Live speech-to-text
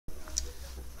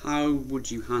How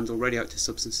would you handle radioactive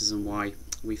substances and why?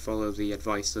 We follow the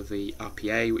advice of the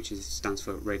RPA, which stands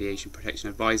for Radiation Protection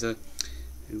Advisor,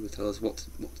 who will tell us what to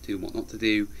do and what not to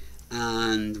do,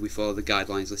 and we follow the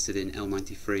guidelines listed in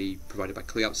L93 provided by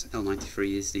CLIOPS.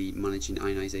 L93 is the Managing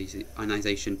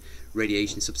Ionisation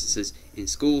Radiation Substances in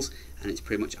Schools, and it's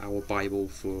pretty much our Bible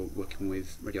for working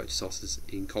with radioactive sources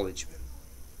in college.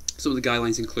 Some of the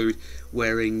guidelines include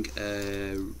wearing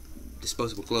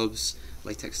disposable gloves,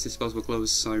 latex disposable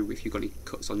gloves, so if you've got any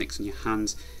cuts or nicks on your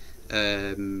hands,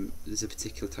 there's a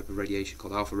particular type of radiation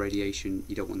called alpha radiation.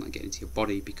 You don't want that getting into your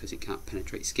body because it can't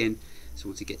penetrate skin, so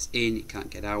once it gets in, it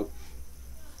can't get out,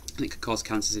 and it can cause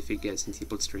cancers if it gets into your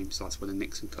bloodstream, so that's where the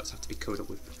nicks and cuts have to be covered up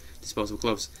with disposable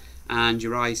gloves. And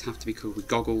your eyes have to be covered with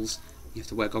goggles. You have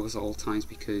to wear goggles at all times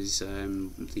because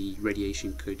the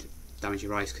radiation could damage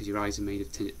your eyes, because your eyes are made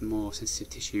of more sensitive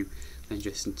tissue than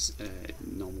just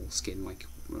normal skin, like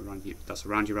that's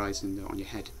around your eyes and on your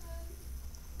head.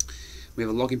 We have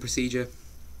a logging procedure,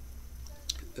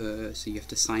 so you have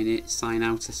to sign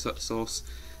out a source,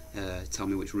 tell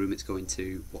me which room it's going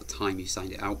to, what time you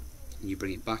signed it out, and you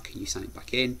bring it back and you sign it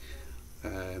back in,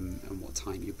 and what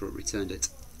time you returned it,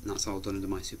 and that's all done under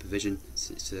my supervision.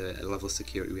 It's a level of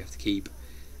security we have to keep.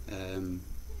 The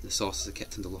sources are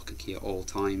kept under lock and key at all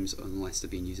times unless they're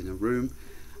being used in a room,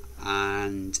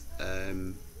 and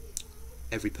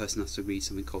every person has to read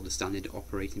something called the Standard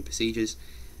Operating Procedures.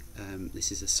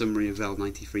 This is a summary of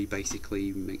L93,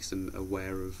 basically makes them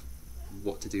aware of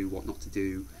what to do, what not to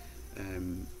do,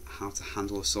 how to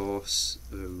handle a source,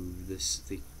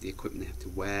 the equipment they have to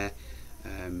wear,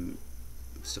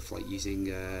 stuff like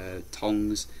using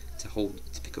tongs to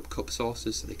pick up cup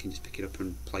sources, so they can just pick it up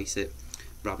and place it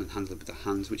rather than handle it with their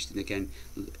hands, which then again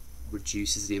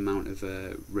reduces the amount of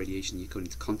radiation you come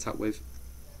into contact with.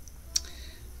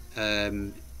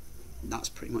 That's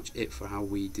pretty much it for how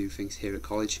we do things here at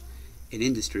college. In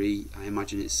industry, I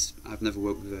imagine I've never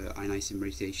worked with ionising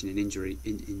radiation in industry,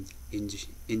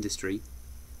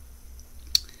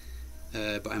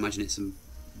 but I imagine it's on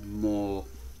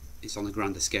a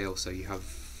grander scale. So you have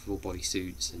full body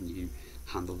suits and you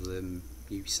handle them,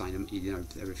 you sign them.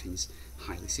 Everything's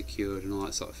highly secured and all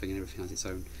that sort of thing, and everything has its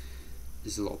own.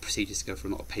 There's a lot of procedures to go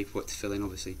through, a lot of paperwork to fill in,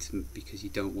 obviously, because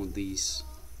you don't want these.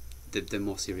 They're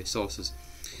more serious sources.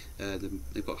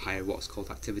 They've got higher what's called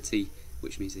activity,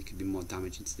 which means they could be more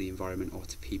damaging to the environment or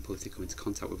to people if they come into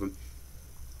contact with them.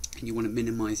 And you want to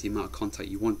minimise the amount of contact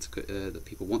you want that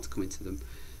people want to come into them,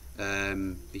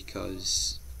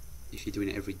 because if you're doing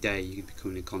it every day, you're going to be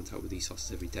coming in contact with these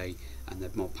sources every day, and they're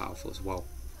more powerful as well.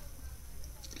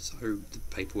 So the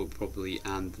paperwork probably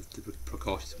and the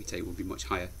precautions we take will be much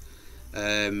higher.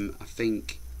 I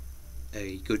think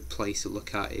a good place to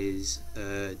look at is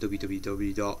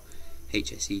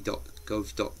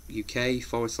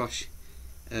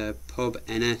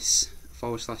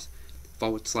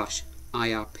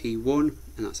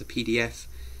and that's a PDF,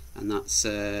 and that's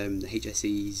the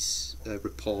HSE's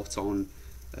report on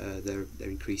their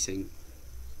increasing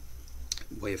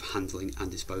way of handling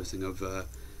and disposing of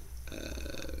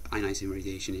ionising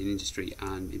radiation in industry,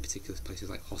 and in particular places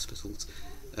like hospitals,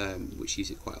 which use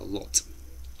it quite a lot.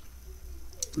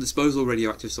 Disposal of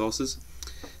radioactive sources.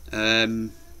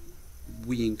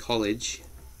 We in college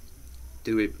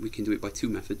we can do it by two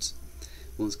methods.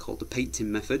 One's called the paint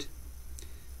tin method,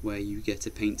 where you get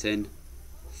a paint tin,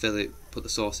 fill it, put the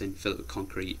source in, fill it with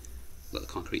concrete, let the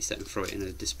concrete set and throw it in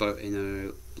a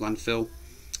landfill.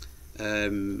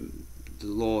 The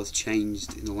law has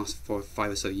changed in the last 4 or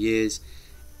 5 or so years.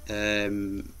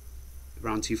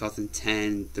 Around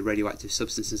 2010, the Radioactive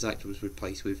Substances Act was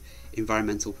replaced with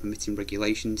Environmental Permitting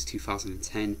Regulations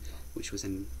 2010, which was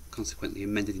then consequently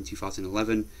amended in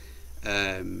 2011.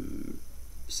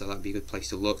 So that'd be a good place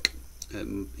to look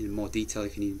in more detail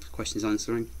if you need questions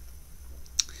answering.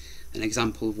 An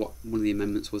example of what one of the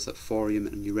amendments was that thorium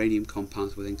and uranium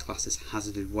compounds were then classed as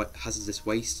hazardous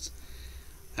wastes.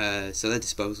 So their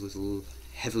disposal is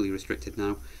heavily restricted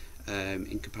now,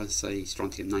 in comparison to, say,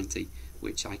 strontium-90,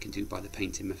 which I can do by the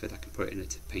paint tin method. I can put it in a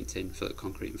paint tin, fill it with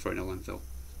concrete and throw it in a landfill.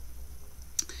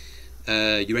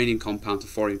 Uranium compounds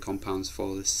and thorium compounds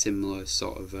follow a similar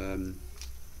sort of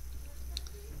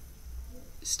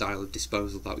style of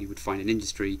disposal that we would find in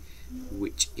industry,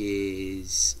 which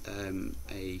is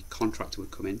a contractor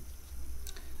would come in,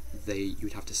 you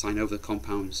would have to sign over the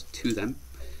compounds to them,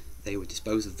 they would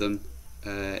dispose of them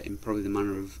in probably the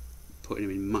manner of putting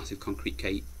them in massive concrete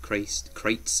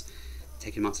crates,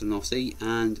 taking them out to the North Sea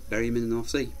and burying them in the North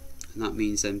Sea. And that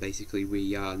means then basically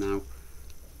we are now,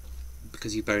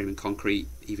 because you bury them in concrete,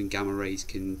 even gamma rays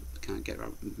can't get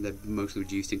out. They're mostly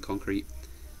reduced in concrete,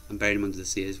 and burying them under the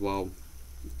sea as well.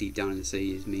 deep down in the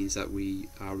sea means that we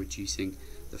are reducing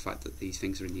the fact that these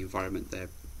things are in the environment. They're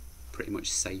pretty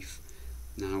much safe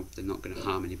now. They're not going to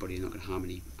harm anybody, they're not going to harm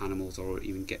any animals or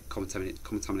even get contaminate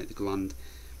the land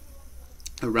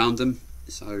around them.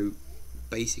 So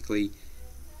basically,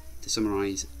 to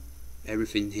summarise,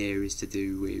 everything here is to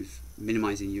do with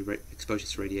minimising your exposure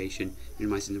to radiation,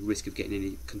 minimising the risk of getting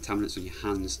any contaminants on your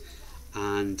hands,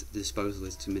 and the disposal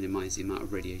is to minimise the amount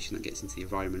of radiation that gets into the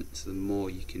environment. So the more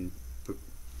you can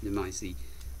minimise the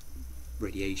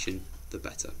radiation, the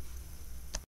better.